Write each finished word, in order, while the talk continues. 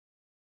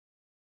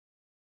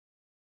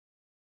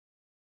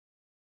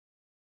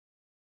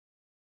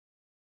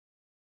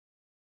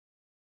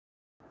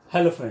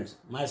Hello friends,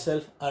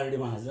 myself R.D.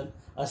 Mahajan,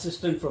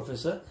 Assistant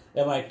Professor,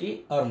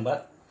 MIT,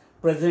 Aurangabad,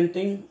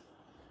 presenting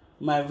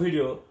my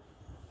video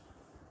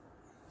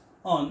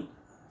on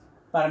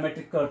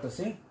parametric curve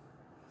tracing.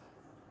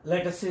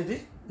 Let us see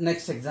the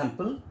next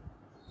example.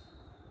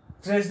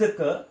 Trace the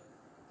curve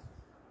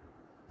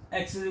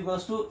x is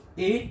equals to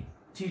a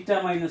theta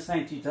minus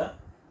sin theta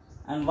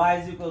and y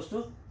is equals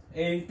to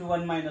a into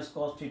 1 minus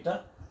cos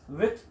theta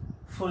with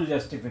full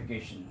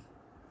justification.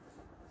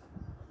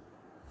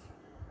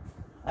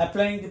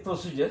 Applying the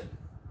procedure,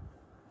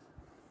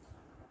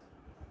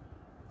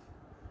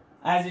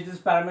 as it is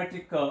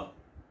parametric curve,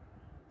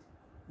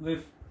 we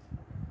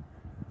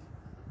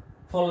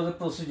follow the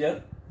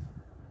procedure.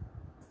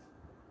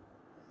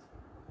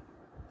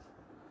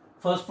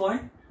 First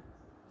point,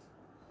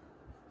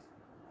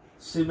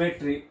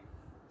 symmetry.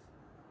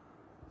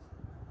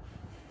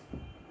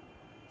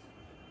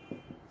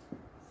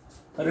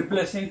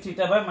 Replacing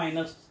theta by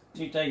minus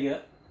theta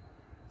here.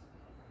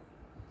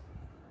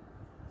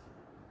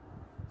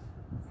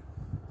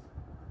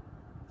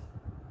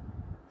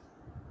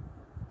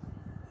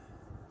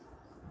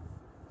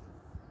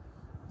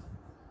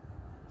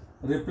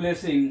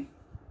 Replacing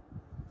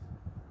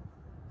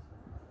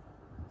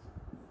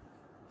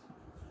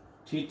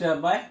theta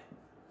by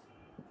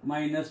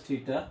minus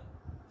theta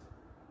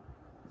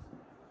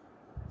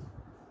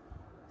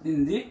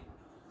in the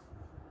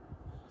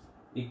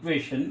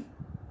equation,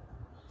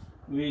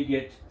 we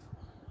get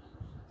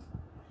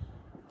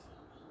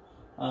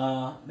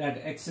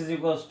that x is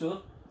equals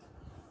to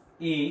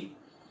e,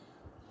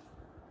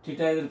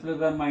 theta is replaced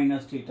by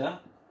minus theta,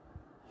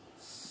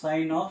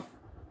 sine of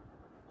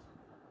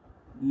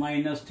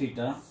minus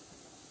theta,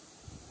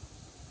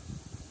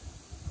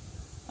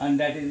 and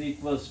that is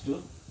equals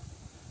to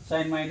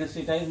sine minus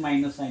theta is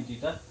minus sine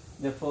theta,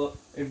 therefore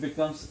it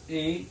becomes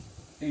a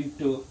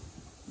into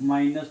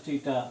minus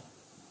theta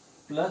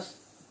plus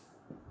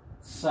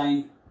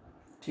sine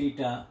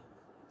theta.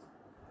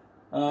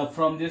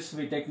 From this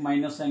we take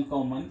minus sign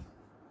common,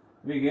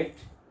 we get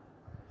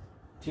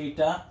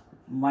theta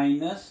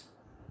minus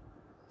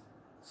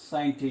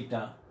sine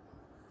theta,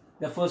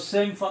 therefore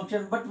same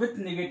function but with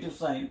negative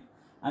sign,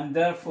 and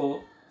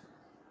therefore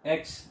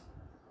x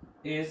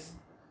is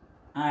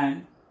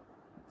an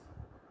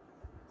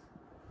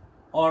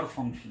odd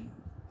function.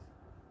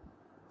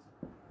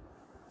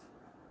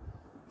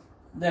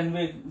 Then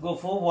we go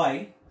for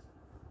y.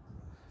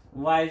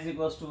 Y is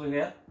equals to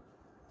here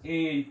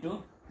a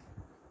into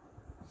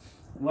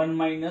 1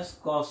 minus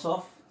cos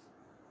of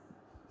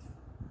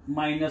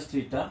minus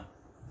theta,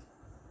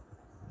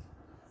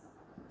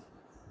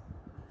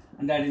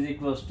 and that is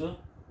equals to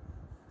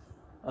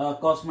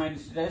cos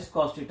minus theta is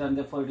cos theta, and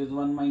therefore it is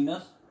 1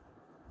 minus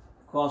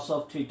cos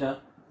of theta.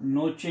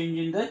 No change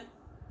in the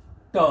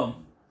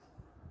term,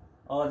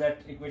 or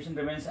that equation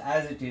remains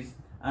as it is,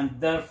 and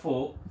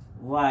therefore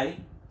y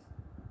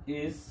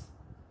is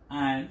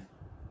an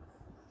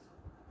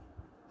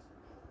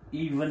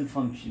even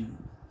function.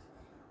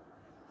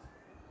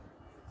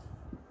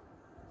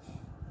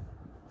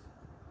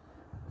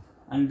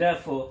 And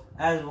therefore,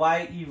 as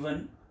y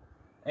even,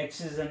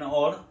 x is an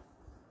odd,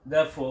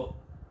 therefore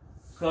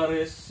curve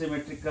is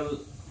symmetrical.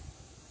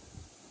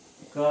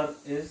 Curve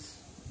is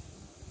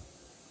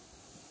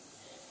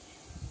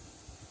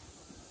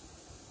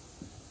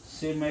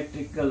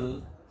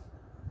symmetrical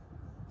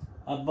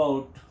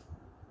about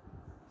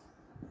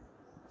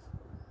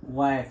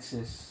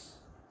y-axis.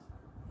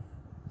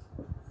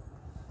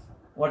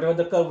 Whatever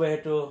the curve we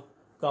have to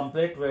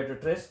complete, we have to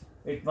trace,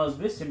 it must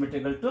be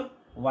symmetrical to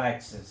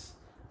y-axis.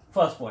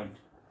 First point.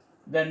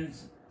 Then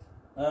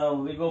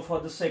we go for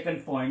the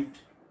second point.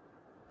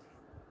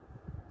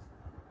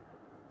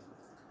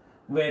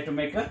 We have to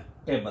make a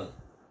table.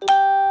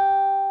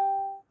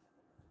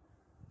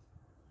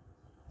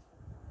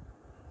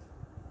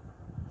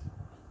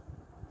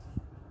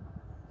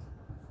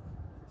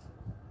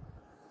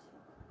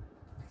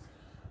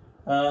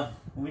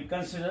 We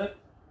consider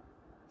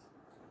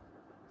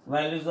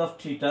values of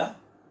theta,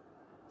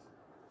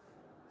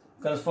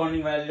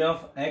 corresponding value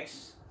of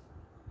x.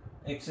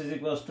 X is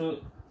equals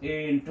to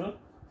a into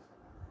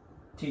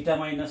theta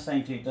minus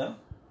sin theta,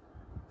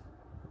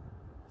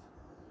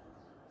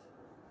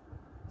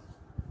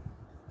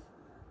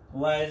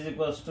 y is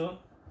equals to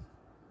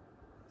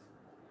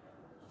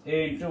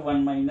a into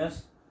 1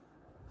 minus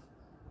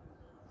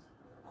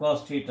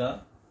cos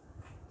theta,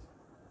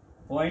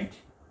 point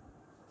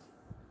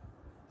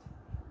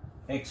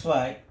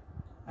xy,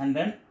 and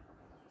then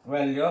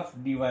value of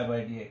dy by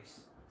dx.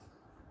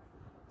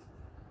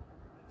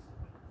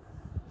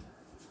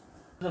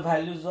 The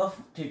values of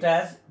theta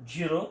as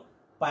 0,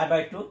 pi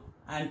by 2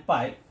 and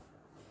pi,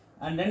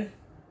 and then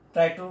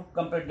try to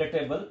complete the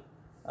table.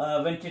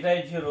 When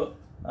theta is 0,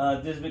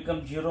 this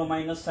becomes 0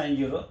 minus sin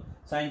 0,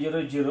 sin 0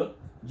 is 0,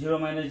 0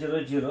 minus 0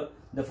 is 0,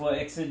 therefore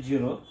x is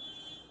 0.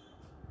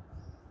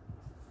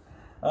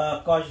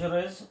 Cos 0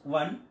 is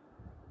 1,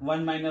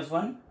 1 minus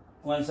 1,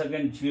 once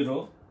again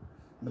 0,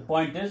 the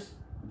point is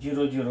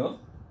 0, 0.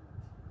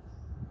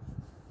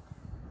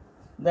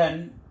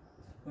 Then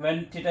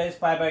when theta is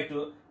pi by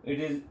 2, it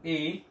is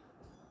a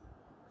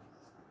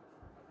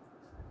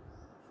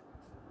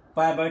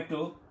pi by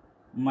 2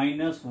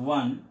 minus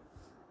 1,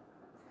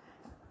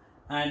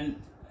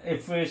 and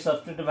if we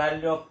substitute the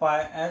value of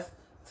pi as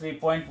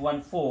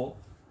 3.14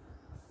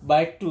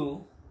 by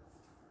 2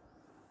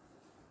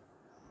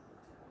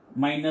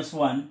 minus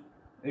 1,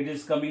 it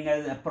is coming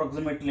as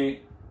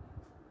approximately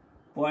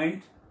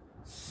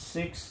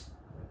 0.6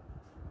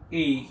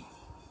 e.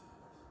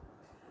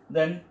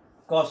 Then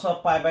cos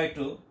of pi by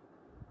 2,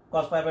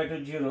 cos pi by 2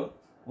 is 0,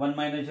 1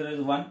 minus 0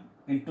 is 1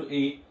 into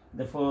e,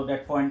 therefore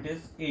that point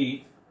is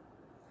e.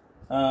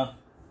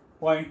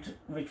 Point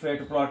which we have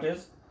to plot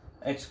is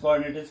x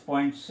coordinate is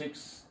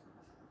 0.6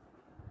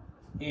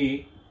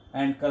 e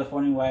and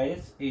corresponding y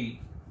is e.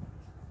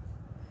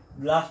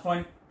 Last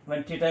point,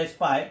 when theta is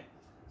pi,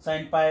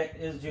 sin pi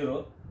is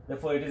 0,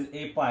 therefore it is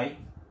a pi,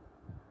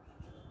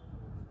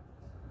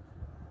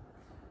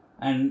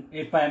 and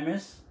a pi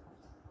means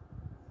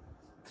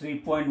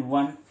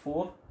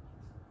 3.14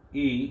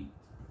 e.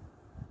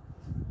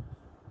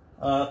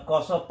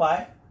 Cos of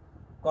pi,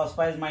 cos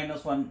pi is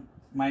minus 1,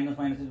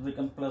 minus it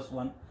becomes plus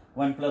 1,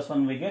 1 plus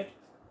 1 we get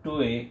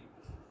 2a,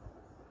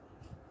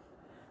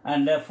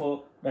 and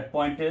therefore that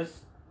point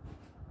is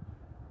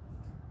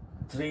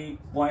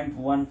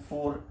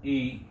 3.14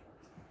 e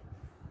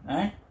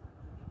and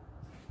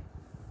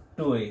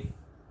 2a.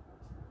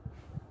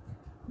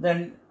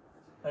 Then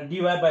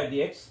dy by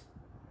dx,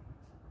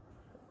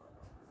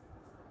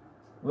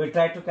 we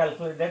try to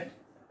calculate that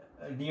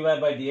dy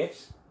by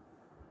dx.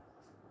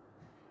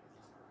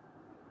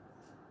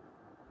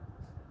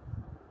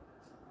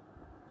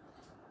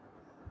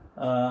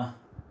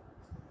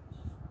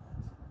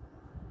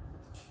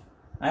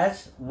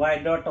 As y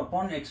dot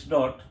upon x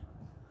dot.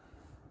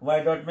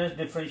 Y dot means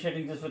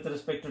differentiating this with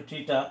respect to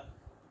theta,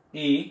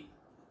 e,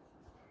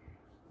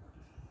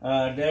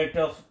 derivative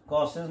of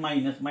cos is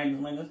minus,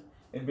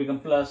 it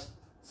becomes plus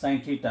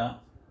sin theta.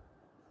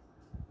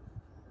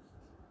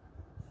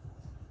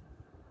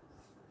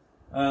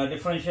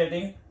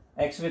 Differentiating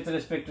x with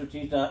respect to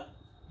theta,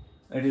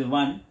 it is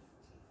 1,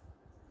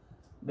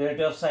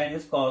 derivative of sin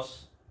is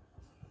cos,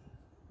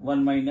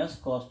 1 minus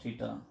cos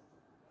theta.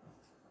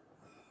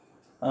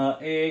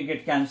 A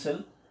get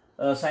cancelled.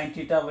 Sin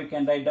theta we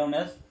can write down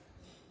as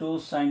 2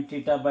 sin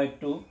theta by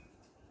 2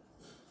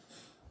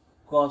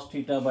 cos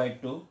theta by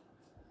 2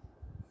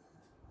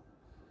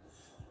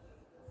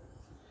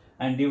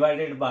 and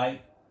divided by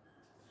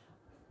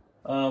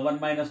 1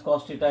 minus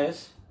cos theta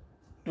is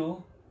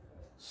 2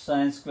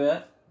 sin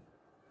square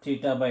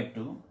theta by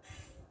 2.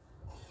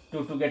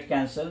 2 get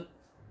cancelled.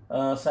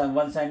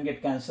 1 sin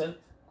get cancelled.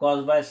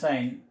 Cos by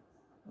sin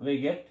we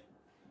get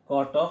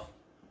cot of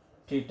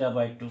theta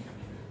by 2.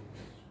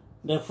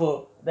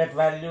 Therefore, that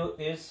value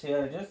is,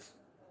 here it is,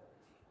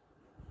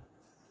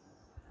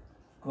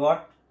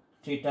 cot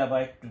theta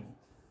by 2.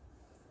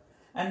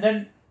 And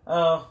then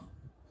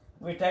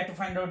we try to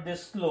find out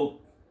this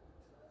slope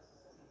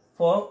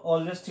for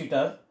all this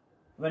theta.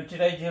 When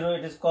theta is 0,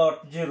 it is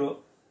cot 0.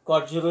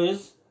 Cot 0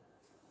 is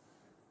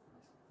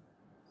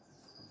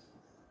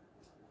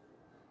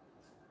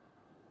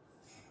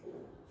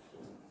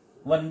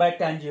one by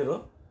tan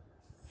 0.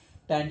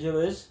 Tan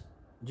 0 is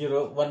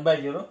 0. 1 by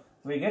 0.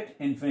 We get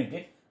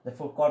infinity.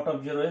 Therefore, cot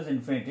of 0 is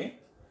infinity.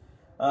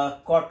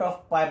 Cot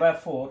of pi by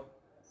 4,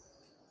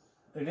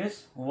 it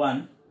is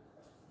 1.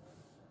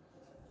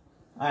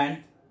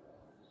 And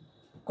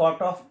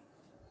cot of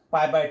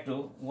pi by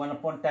 2, 1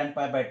 upon tan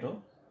pi by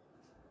 2.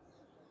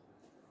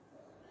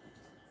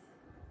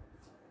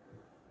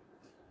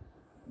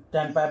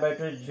 Tan pi by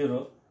 2 is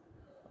 0.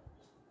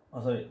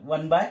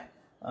 1 by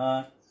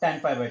tan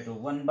pi by 2.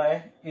 1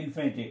 by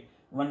infinity.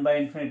 1 by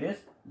infinity is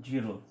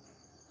 0.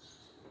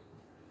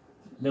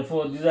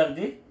 Therefore, these are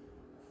the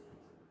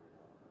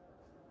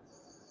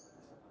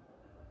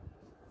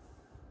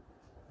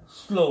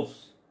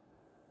slopes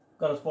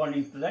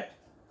corresponding to that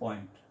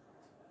point.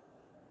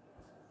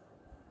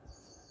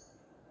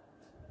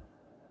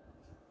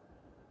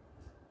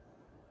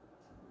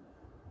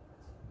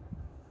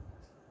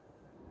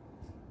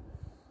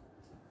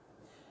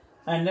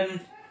 And then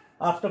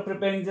after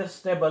preparing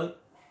this table,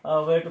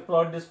 we have to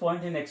plot this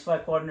point in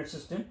xy coordinate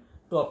system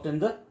to obtain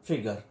the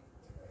figure.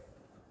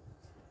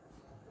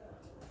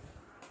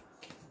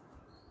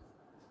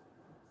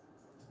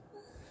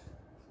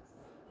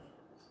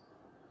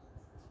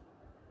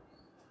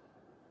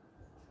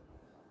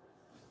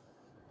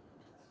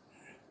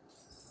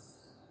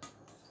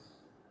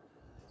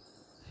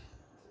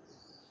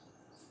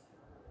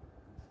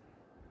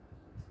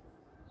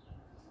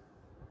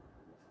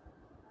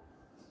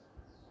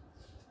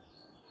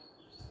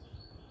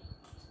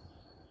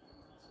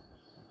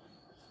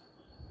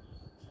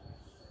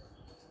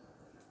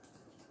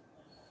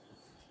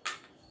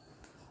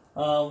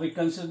 We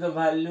consider the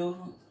value,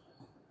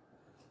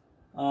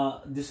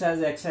 this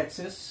as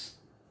x-axis,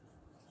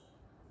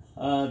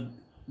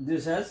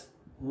 this as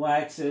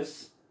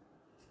y-axis,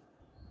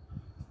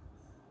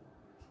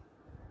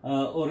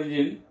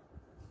 origin.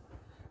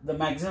 The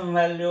maximum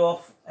value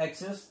of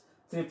x is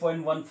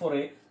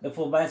 3.14a.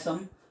 Therefore, by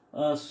some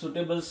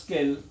suitable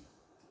scale,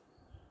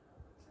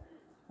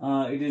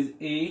 it is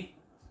A,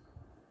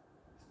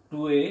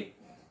 2A,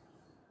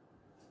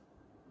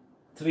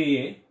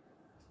 3A,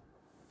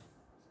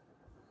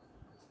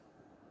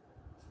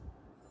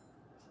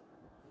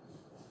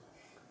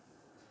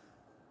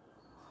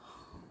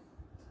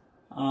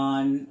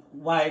 and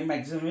Y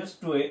maximum is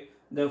 2A,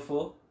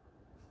 therefore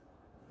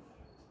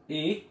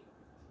A,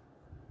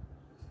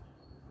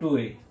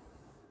 2A.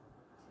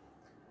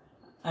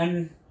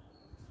 And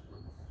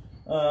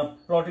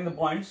plotting the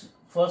points,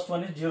 first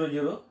one is 0,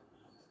 0,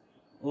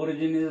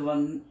 origin is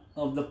one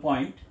of the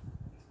point.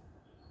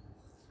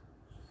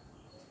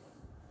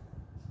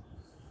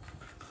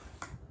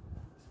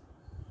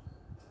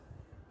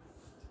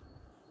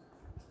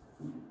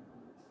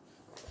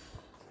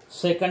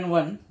 Second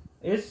one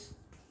is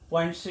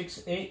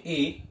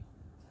 0.6A,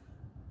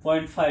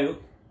 0.5,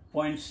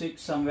 0.6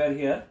 somewhere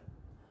here,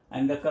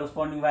 and the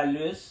corresponding value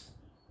is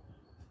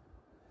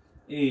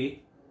A.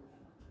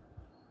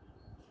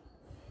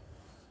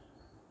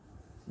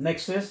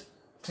 Next is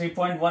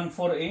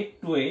 3.14A,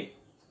 2A,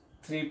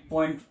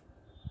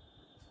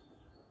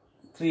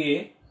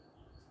 3.3A,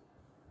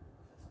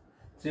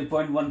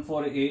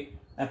 3.14A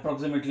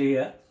approximately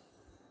here,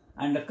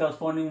 and the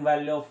corresponding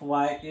value of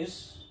Y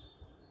is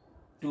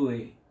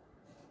 2A.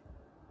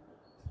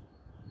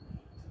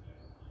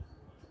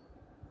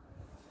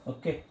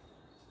 Okay,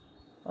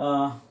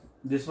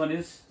 this one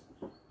is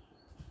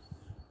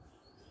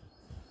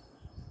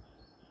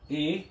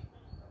A,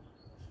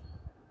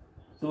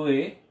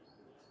 2A,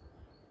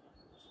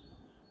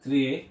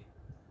 3A,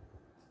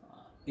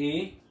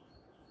 A,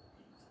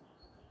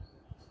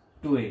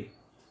 2A.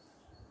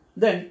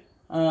 Then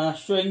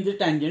showing the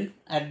tangent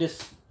at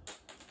this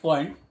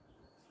point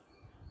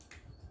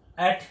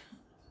at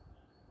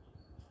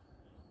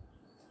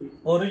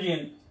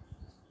origin,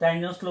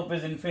 tangent slope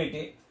is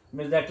infinity,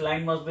 means that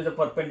line must be the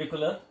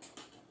perpendicular.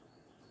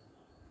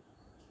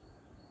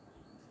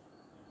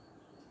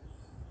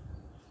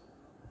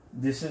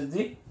 This is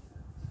the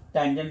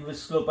tangent with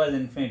slope as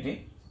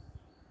infinity.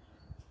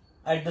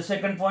 At the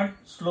second point,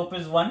 slope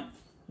is 1,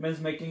 means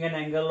making an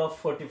angle of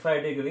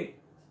 45 degree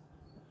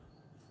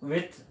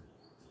with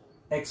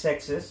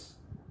x-axis.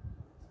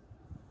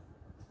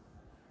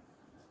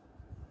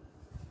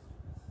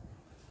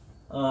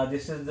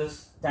 This is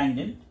this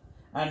tangent.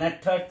 And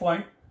at third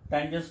point,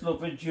 tangent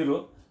slope is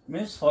 0,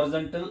 means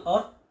horizontal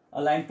or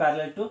a line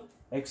parallel to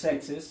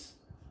x-axis.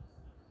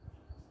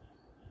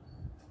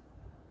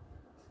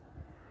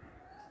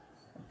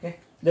 Okay.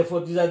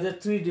 Therefore, these are the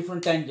three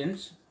different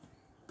tangents.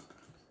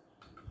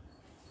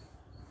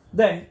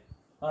 Then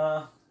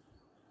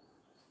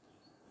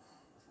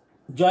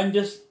join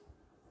this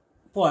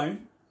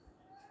point,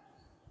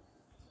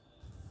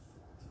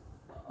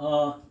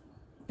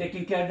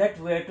 taking care that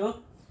we have to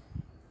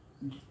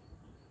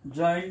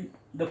join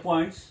the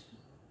points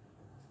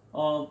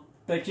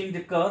touching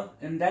the curve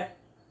in that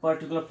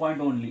particular point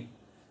only.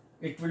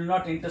 It will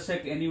not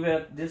intersect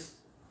anywhere this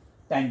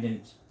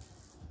tangent.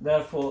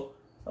 Therefore,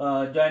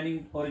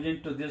 joining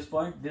origin to this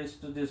point, this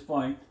to this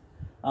point,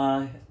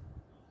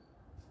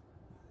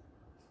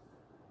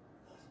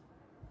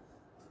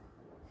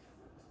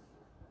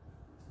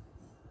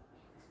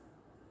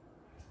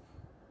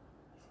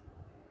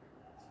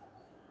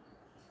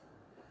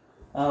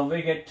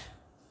 we get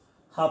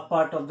half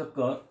part of the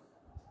curve.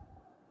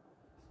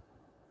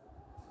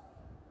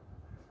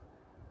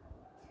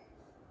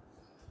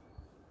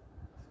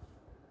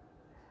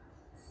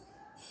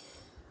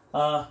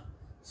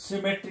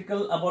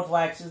 Symmetrical about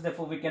y-axis,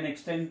 therefore we can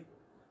extend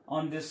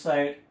on this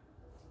side,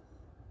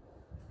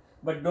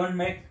 but don't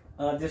make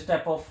this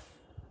type of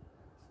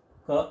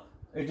curve.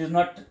 It is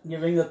not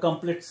giving a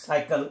complete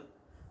cycle.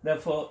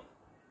 Therefore,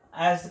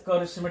 as the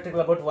curve is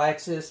symmetrical about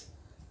y-axis,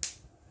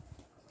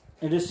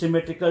 it is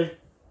symmetrical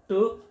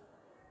to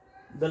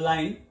the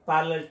line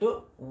parallel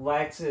to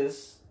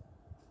y-axis.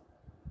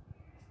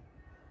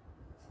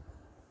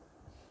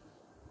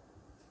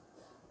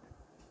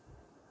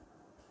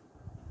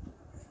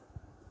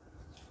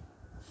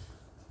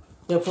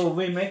 Therefore,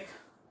 we make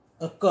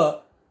a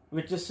curve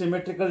which is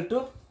symmetrical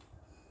to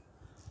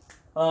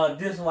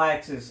this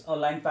y-axis or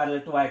line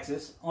parallel to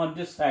y-axis on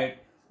this side.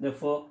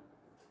 Therefore,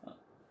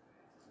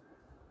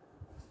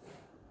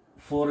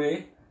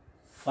 4A,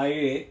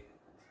 5A,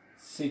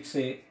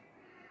 6A,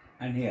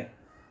 and here.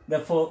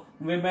 Therefore,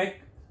 we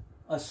make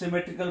a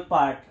symmetrical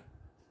part.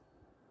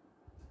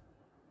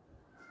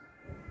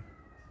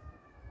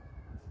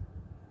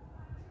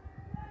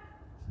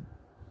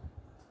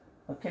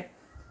 Okay.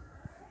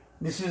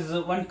 This is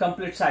one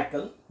complete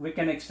cycle. We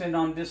can extend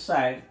on this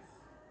side.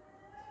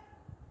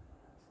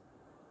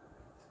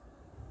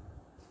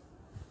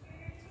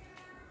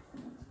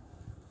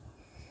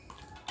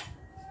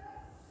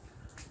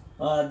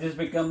 This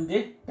becomes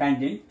the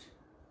tangent.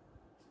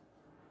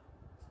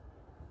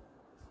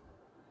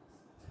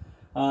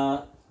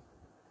 A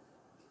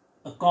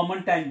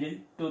common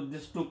tangent to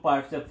these two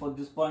parts, therefore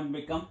this point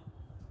become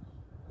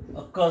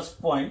a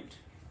cusp point.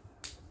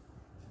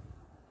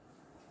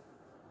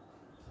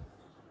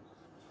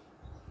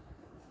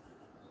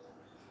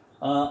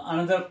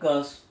 Another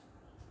curve.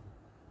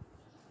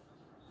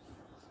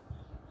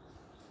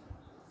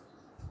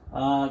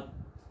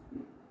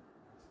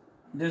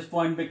 This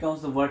point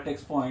becomes the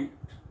vertex point,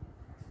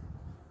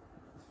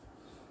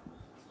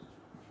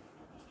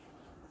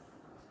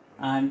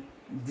 and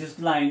this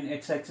line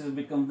x-axis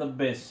becomes the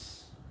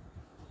base.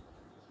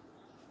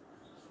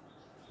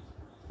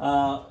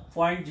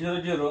 Point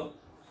 0, 0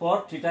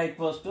 for theta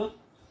equals to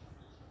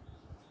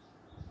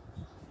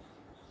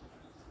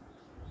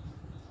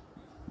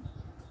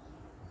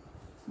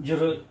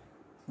 0,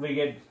 we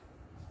get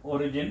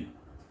origin,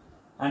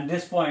 and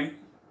this point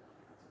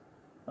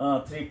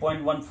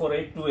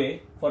 3.1482a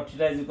for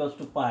theta is equals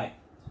to pi,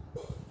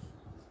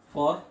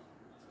 for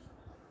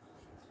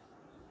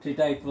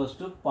theta equals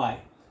to pi.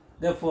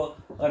 Therefore,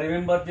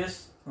 remember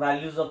this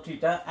values of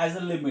theta as a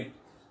limit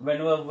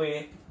whenever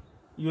we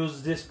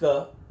use this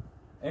curve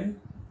in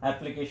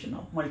application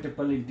of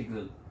multiple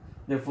integral.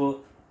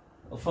 Therefore,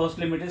 first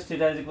limit is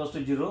theta is equals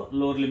to 0,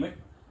 lower limit,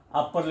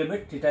 upper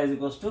limit theta is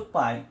equals to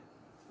pi.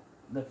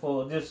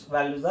 Therefore, these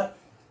values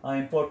are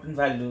important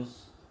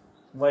values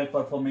while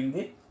performing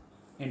the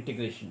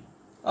integration,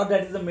 or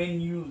that is the main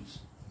use.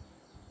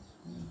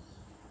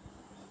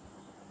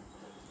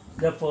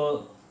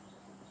 Therefore,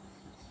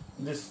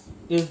 this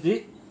is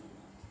the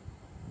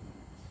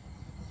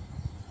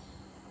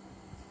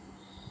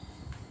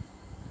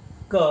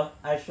curve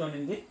as shown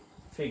in the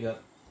figure.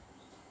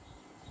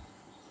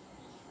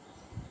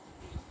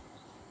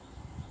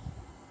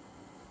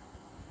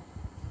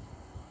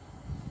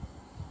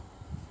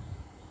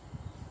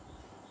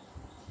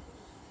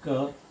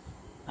 Curve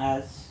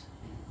as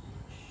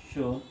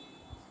shown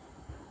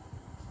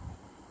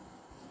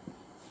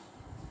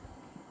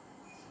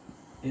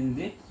in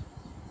the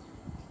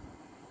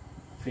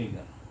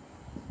figure.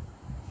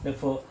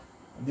 Therefore,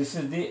 this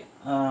is the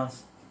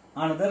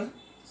another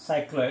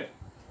cycloid.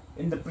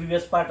 In the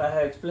previous part I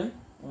have explained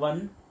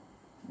one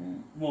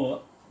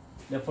more.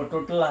 Therefore,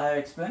 total I have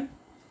explained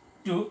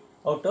 2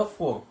 out of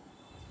 4.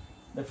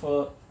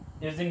 Therefore,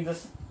 using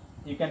this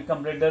you can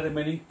complete the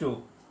remaining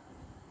 2.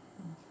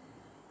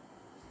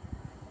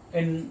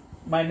 In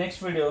my next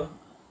video,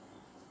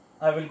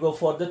 I will go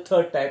for the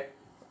third type,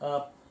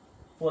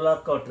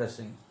 polar curve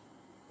tracing.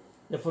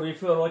 Therefore,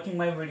 if you are watching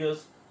my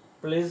videos,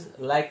 please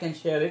like and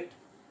share it,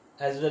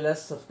 as well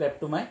as subscribe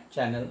to my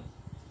channel.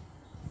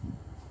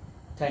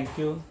 Thank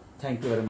you very much.